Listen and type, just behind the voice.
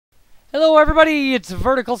Hello everybody, it's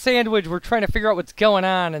VerticalSandwich. We're trying to figure out what's going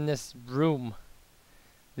on in this room.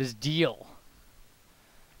 This deal.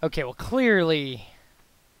 Okay, well clearly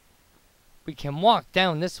we can walk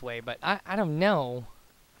down this way, but I don't know.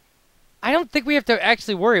 I don't think we have to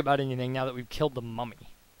actually worry about anything now that we've killed the mummy.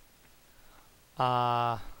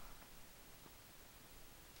 Alright,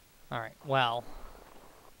 well.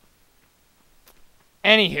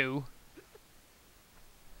 Anywho.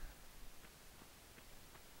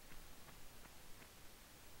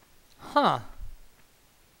 Huh.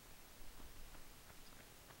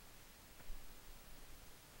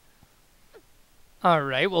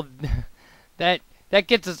 Alright, well, that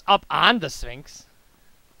gets us up on the Sphinx.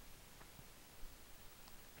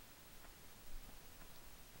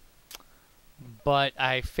 But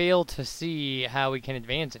I fail to see how we can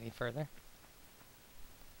advance any further.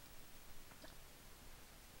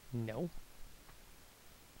 No.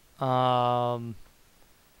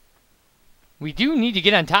 We do need to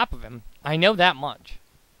get on top of him. I know that much.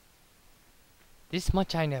 This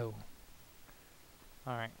much I know.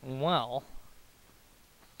 Alright, well.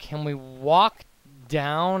 Can we walk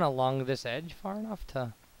down along this edge far enough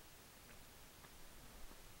to...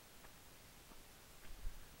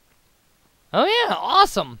 Oh yeah,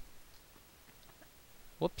 awesome!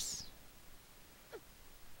 Whoops.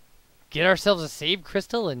 Get ourselves a save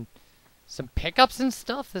crystal and some pickups and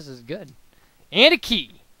stuff. This is good. And a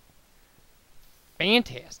key.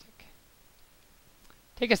 Fantastic.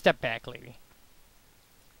 Take a step back, lady.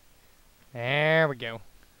 There we go.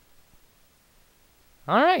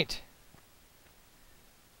 Alright.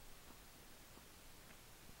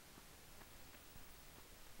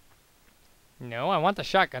 No, I want the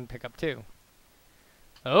shotgun pickup too.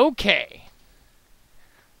 Okay.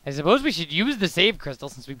 I suppose we should use the save crystal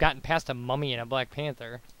since we've gotten past a mummy and a Black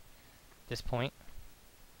Panther at this point.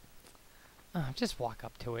 Just walk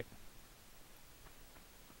up to it.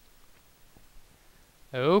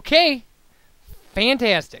 Okay.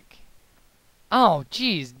 Fantastic. Oh,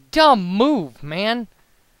 geez. Dumb move, man.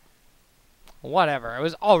 Whatever. I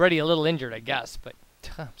was already a little injured, I guess, but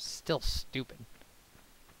still stupid.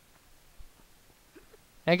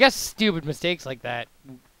 I guess stupid mistakes like that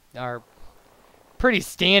are pretty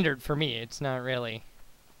standard for me. It's not really.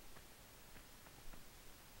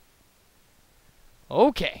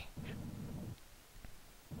 Okay.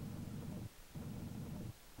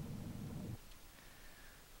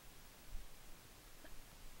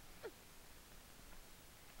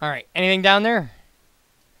 Alright, anything down there?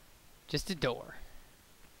 Just a door.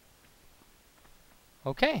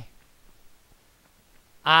 Okay.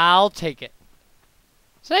 I'll take it.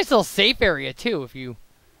 It's a nice little safe area, too, if you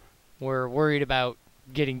were worried about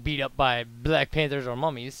getting beat up by Black Panthers or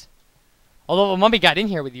mummies. Although a mummy got in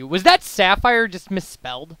here with you. Was that sapphire just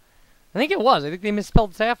misspelled? I think it was. I think they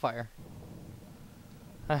misspelled sapphire.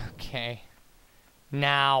 Okay.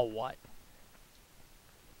 Now what?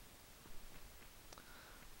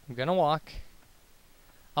 I'm gonna walk.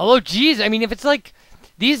 Although, geez, I mean, if it's like...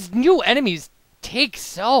 These new enemies take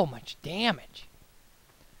so much damage.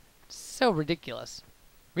 It's so ridiculous.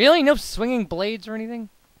 Really? No swinging blades or anything?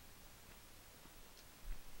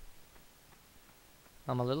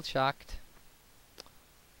 I'm a little shocked.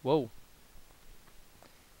 Whoa.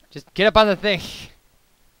 Just get up on the thing. So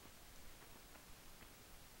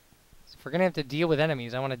if we're gonna have to deal with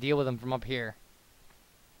enemies, I want to deal with them from up here.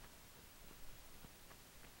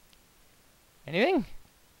 Anything?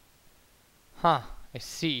 Huh, I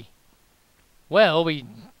see. Well, we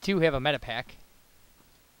do have a metapack.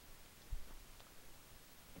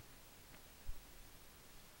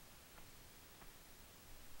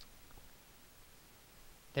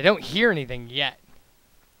 I don't hear anything yet.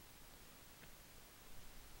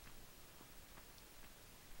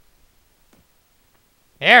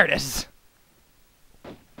 There it is.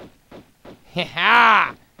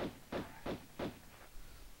 Ha!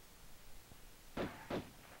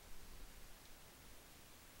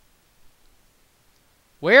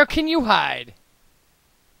 Where can you hide?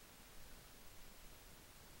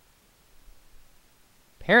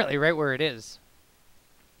 Apparently right where it is.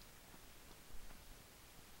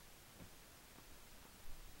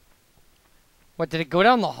 What, did it go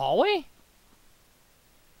down the hallway?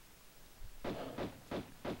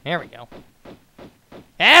 There we go.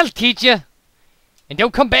 I'll teach you. And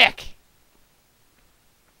don't come back.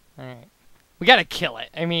 Alright. We gotta kill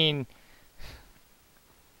it. I mean...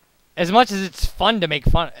 As much as it's fun to make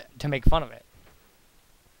fun of it.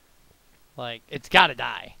 Like, it's gotta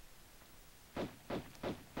die.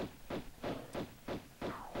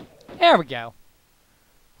 There we go.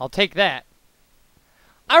 I'll take that.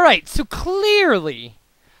 Alright, so clearly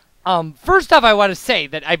First off, I want to say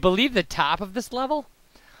that I believe the top of this level,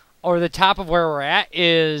 or the top of where we're at,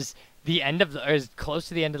 is the end of is close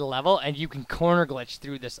to the end of the level, and you can corner glitch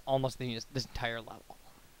through this this entire level.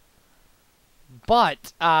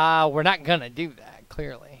 But we're not gonna do that,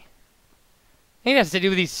 clearly. I think it has to do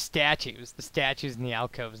with these statues, the statues in the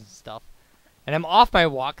alcoves and stuff. And I'm off my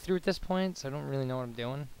walkthrough at this point, so I don't really know what I'm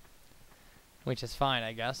doing, which is fine,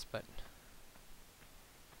 I guess. But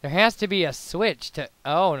there has to be a switch to.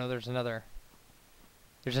 Oh no, there's another.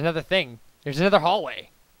 There's another thing. There's another hallway.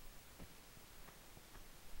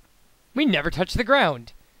 We never touch the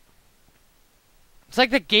ground. It's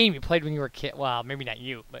like that game you played when you were a kid. Well, maybe not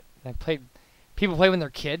you, but I played. People play when they're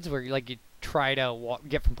kids, where you try to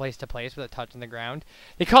get from place to place without touching the ground.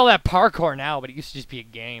 They call that parkour now, but it used to just be a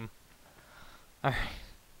game. All right.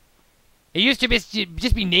 It used to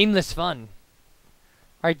just be nameless fun.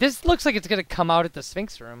 All right, this looks like it's gonna come out at the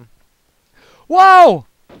Sphinx room. Whoa!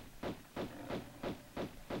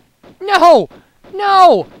 No!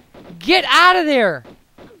 No! Get out of there!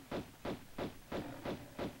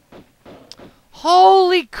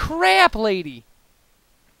 Holy crap, lady!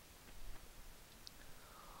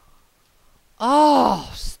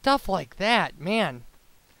 Oh, stuff like that, man.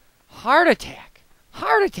 Heart attack.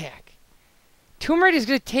 Heart attack. Tomb Raider is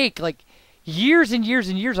going to take, like, years and years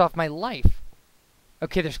and years off my life.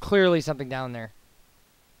 Okay, there's clearly something down there.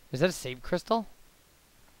 Is that a save crystal?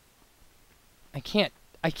 I can't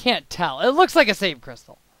tell. It looks like a save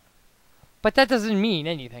crystal. But that doesn't mean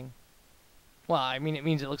anything. Well, I mean, it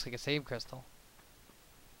means it looks like a save crystal.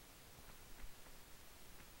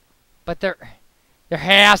 But there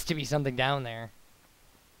has to be something down there.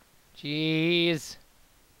 Jeez.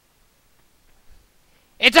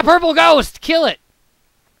 It's a purple ghost! Kill it!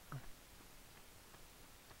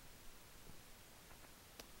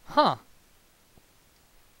 Huh.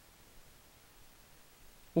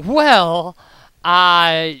 Well,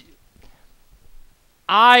 I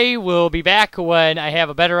will be back when I have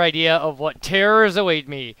a better idea of what terrors await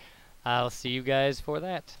me. I'll see you guys for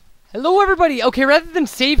that. Hello, everybody! Okay, rather than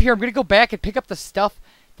save here, I'm going to go back and pick up the stuff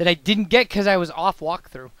that I didn't get because I was off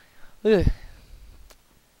walkthrough. Ugh.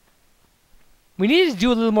 We needed to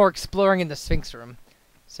do a little more exploring in the Sphinx room.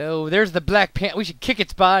 So, there's the black pant. We should kick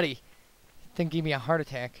its body. That thing gave me a heart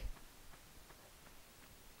attack.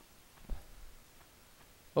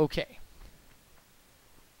 Okay.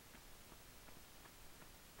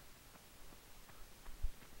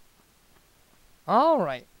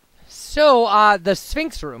 Alright. So, the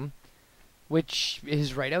Sphinx room, which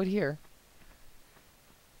is right out here.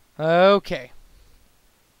 Okay.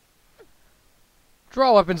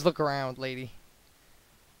 Draw weapons, look around, lady.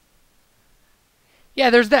 Yeah,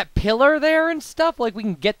 there's that pillar there and stuff. Like, we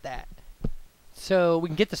can get that. So, we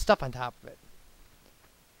can get the stuff on top of it.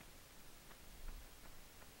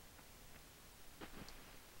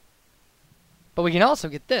 But we can also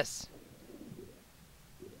get this.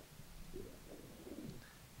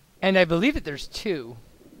 And I believe that there's two.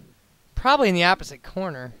 Probably in the opposite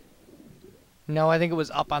corner. No, I think it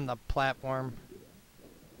was up on the platform.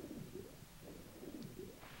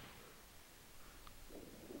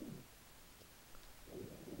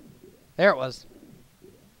 There it was.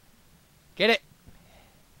 Get it.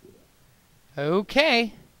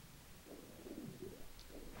 Okay.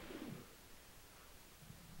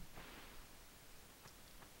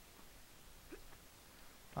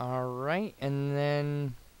 Alright, and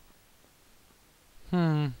then...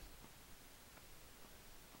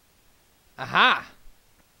 Aha!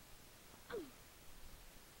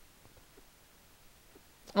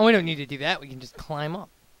 Oh, we don't need to do that. We can just climb up.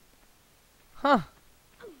 Huh.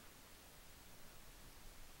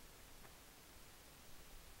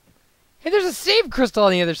 Hey, there's a save crystal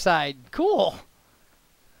on the other side. Cool.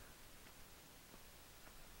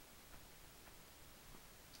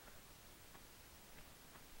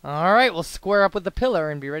 Alright, we'll square up with the pillar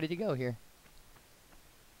and be ready to go here.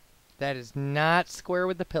 That is not square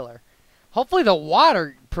with the pillar. Hopefully the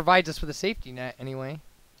water provides us with a safety net anyway.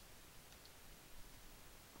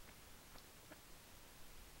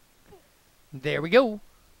 There we go.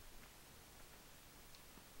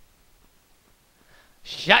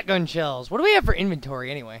 Shotgun shells. What do we have for inventory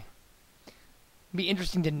anyway? It'd be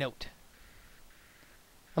interesting to note.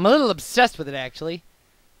 I'm a little obsessed with it actually.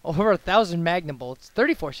 Over 1,000 magnum bullets.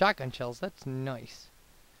 34 shotgun shells. That's nice.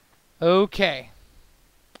 Okay.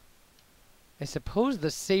 I suppose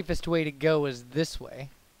the safest way to go is this way.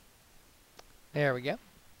 There we go.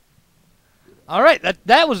 Alright,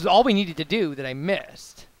 that was all we needed to do that I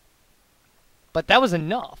missed. But that was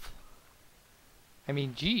enough. I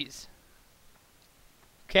mean, geez.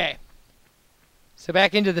 Okay. So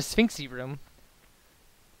back into the Sphinxy room.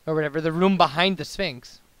 Or whatever, the room behind the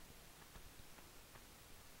Sphinx.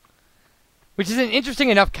 Which is an interesting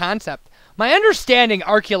enough concept. My understanding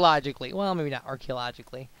archaeologically, well, maybe not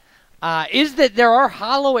archaeologically, is that there are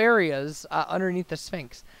hollow areas underneath the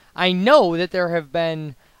Sphinx. I know that there have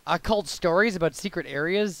been occult stories about secret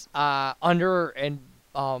areas underneath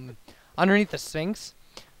the Sphinx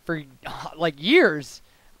for like years,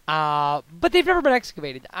 but they've never been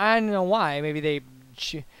excavated. I don't know why. Maybe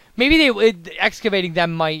excavating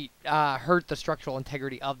them might hurt the structural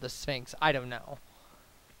integrity of the Sphinx. I don't know.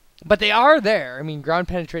 But they are there. I mean,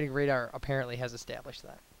 ground-penetrating radar apparently has established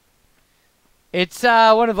that. It's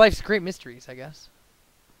one of life's great mysteries, I guess.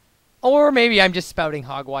 Or maybe I'm just spouting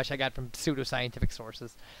hogwash I got from pseudoscientific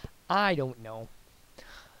sources. I don't know.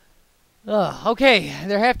 Ugh, okay,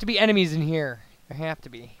 there have to be enemies in here. There have to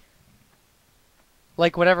be.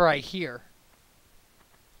 Like whatever I hear.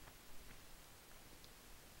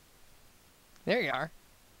 There you are.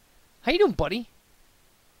 How you doing, buddy?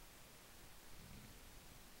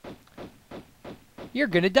 You're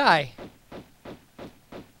gonna die.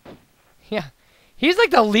 Yeah. He's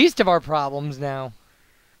like the least of our problems now.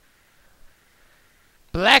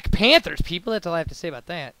 Black Panthers, people. That's all I have to say about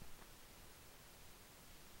that.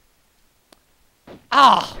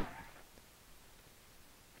 Ah!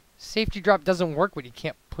 Safety drop doesn't work when you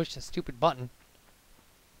can't push the stupid button.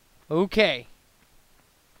 Okay.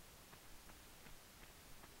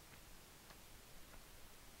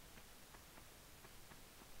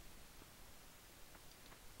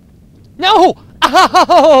 No!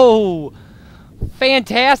 Oh!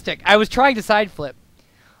 Fantastic. I was trying to side flip.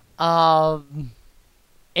 And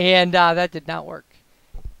that did not work.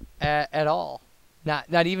 At all.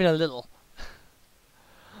 Not even a little.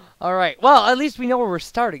 Alright. Well, at least we know where we're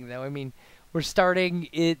starting, though. I mean, we're starting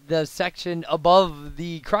in the section above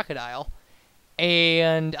the crocodile.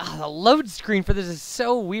 And the load screen for this is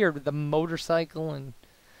so weird with the motorcycle and...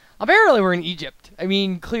 Apparently we're in Egypt. I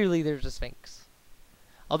mean, clearly there's a Sphinx.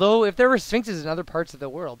 Although, if there were sphinxes in other parts of the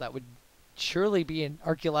world, that would surely be an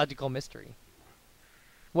archaeological mystery.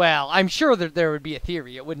 Well, I'm sure that there would be a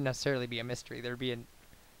theory. It wouldn't necessarily be a mystery. There'd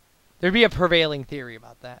be a prevailing theory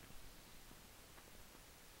about that.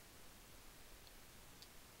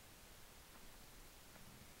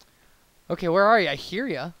 Okay, where are you? I hear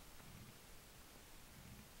ya.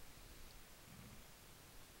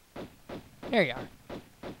 There you are.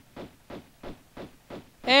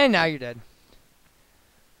 And now you're dead.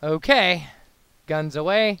 Okay, guns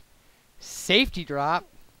away, safety drop,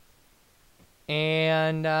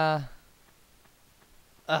 and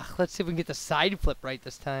let's see if we can get the side flip right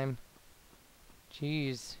this time.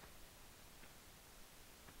 Jeez.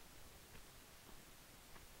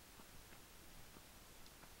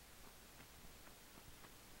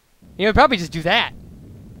 You know, probably just do that.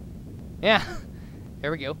 Yeah, there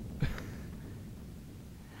we go.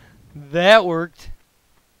 That worked.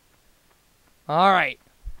 All right.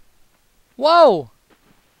 Whoa!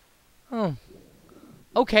 Oh.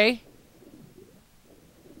 Okay.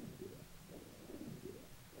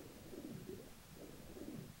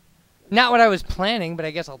 Not what I was planning, but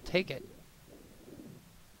I guess I'll take it.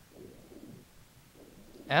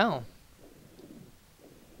 Oh.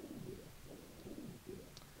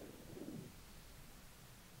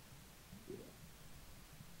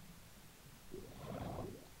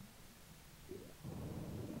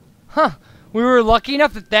 Huh. We were lucky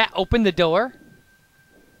enough that that opened the door.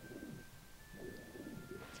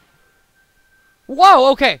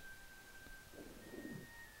 Whoa, okay.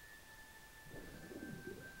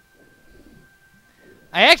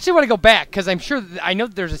 I actually want to go back, because I'm sure I know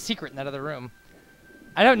that there's a secret in that other room.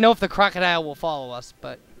 I don't know if the crocodile will follow us,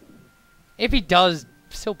 but if he does,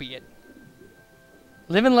 so be it.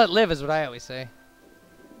 Live and let live is what I always say.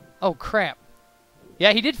 Oh, crap.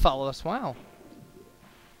 Yeah, he did follow us. Wow.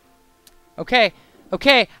 Okay,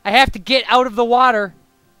 okay, I have to get out of the water.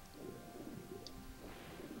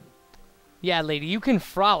 Yeah, lady, you can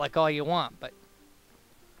frolic all you want, but...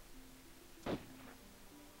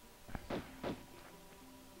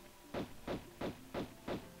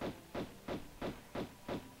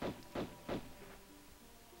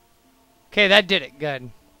 Okay, that did it. Good.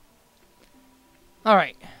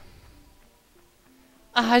 Alright.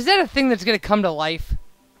 Is that a thing that's gonna come to life?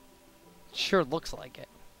 Sure looks like it.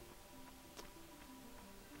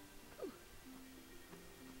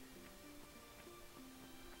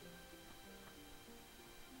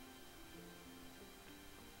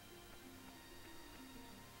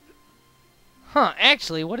 Huh,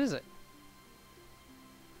 actually, what is it?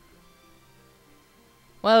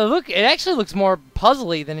 Well, look, it actually looks more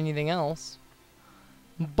puzzly than anything else.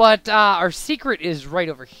 But our secret is right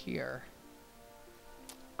over here.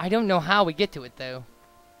 I don't know how we get to it, though.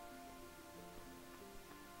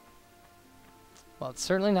 Well, it's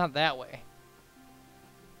certainly not that way.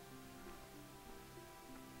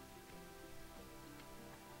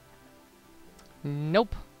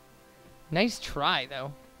 Nope. Nice try,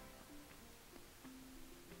 though.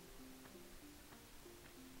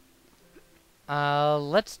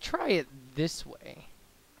 Let's try it this way.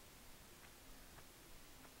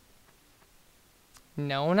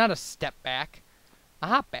 No, not a step back. A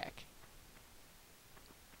hop back.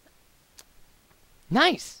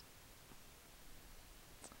 Nice!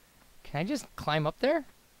 Can I just climb up there?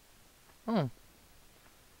 Oh.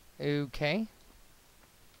 Okay.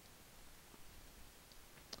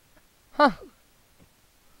 Huh.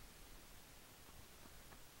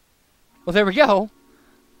 Well, there we go.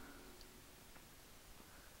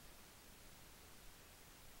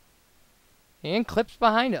 And clips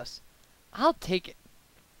behind us. I'll take it.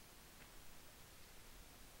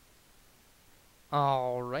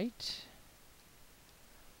 Alright.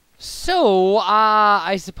 So,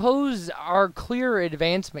 I suppose our clear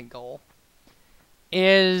advancement goal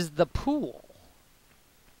is the pool.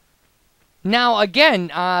 Now, again,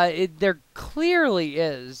 there clearly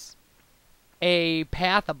is a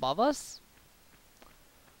path above us.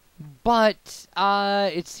 But,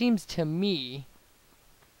 it seems to me...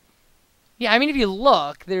 Yeah, I mean, if you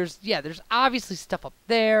look, there's obviously stuff up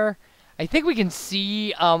there. I think we can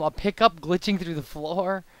see a pickup glitching through the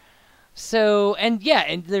floor. So, and yeah,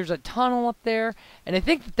 and there's a tunnel up there. And I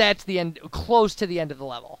think that that's the end, close to the end of the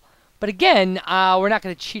level. But again, we're not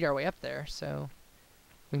going to cheat our way up there, so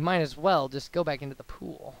we might as well just go back into the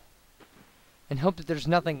pool. And hope that there's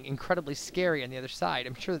nothing incredibly scary on the other side.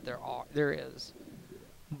 I'm sure that there is.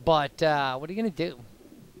 But, what are you going to do?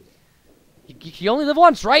 You only live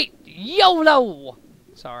once, right? YOLO!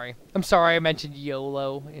 Sorry. I'm sorry I mentioned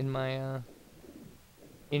YOLO in my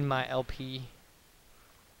LP.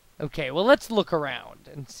 Okay, well, let's look around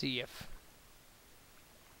and see if...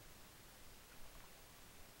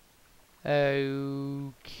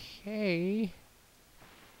 Okay...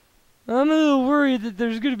 I'm a little worried that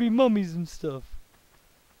there's gonna be mummies and stuff.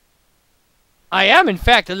 I am, in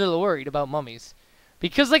fact, a little worried about mummies.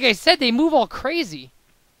 Because, like I said, they move all crazy.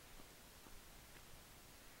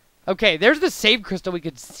 Okay, there's the save crystal. We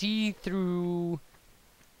could see through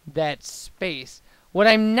that space. What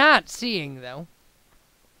I'm not seeing, though,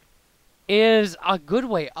 is a good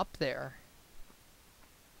way up there.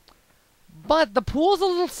 But the pool's a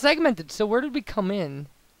little segmented, so where did we come in?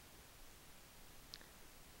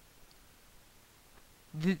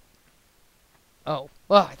 Oh,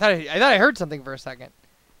 well, I thought I heard something for a second.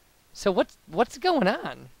 So what's going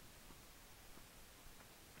on?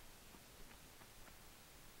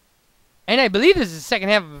 And I believe this is the second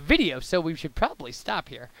half of a video, so we should probably stop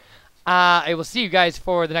here. I will see you guys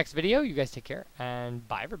for the next video. You guys take care, and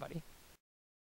bye, everybody.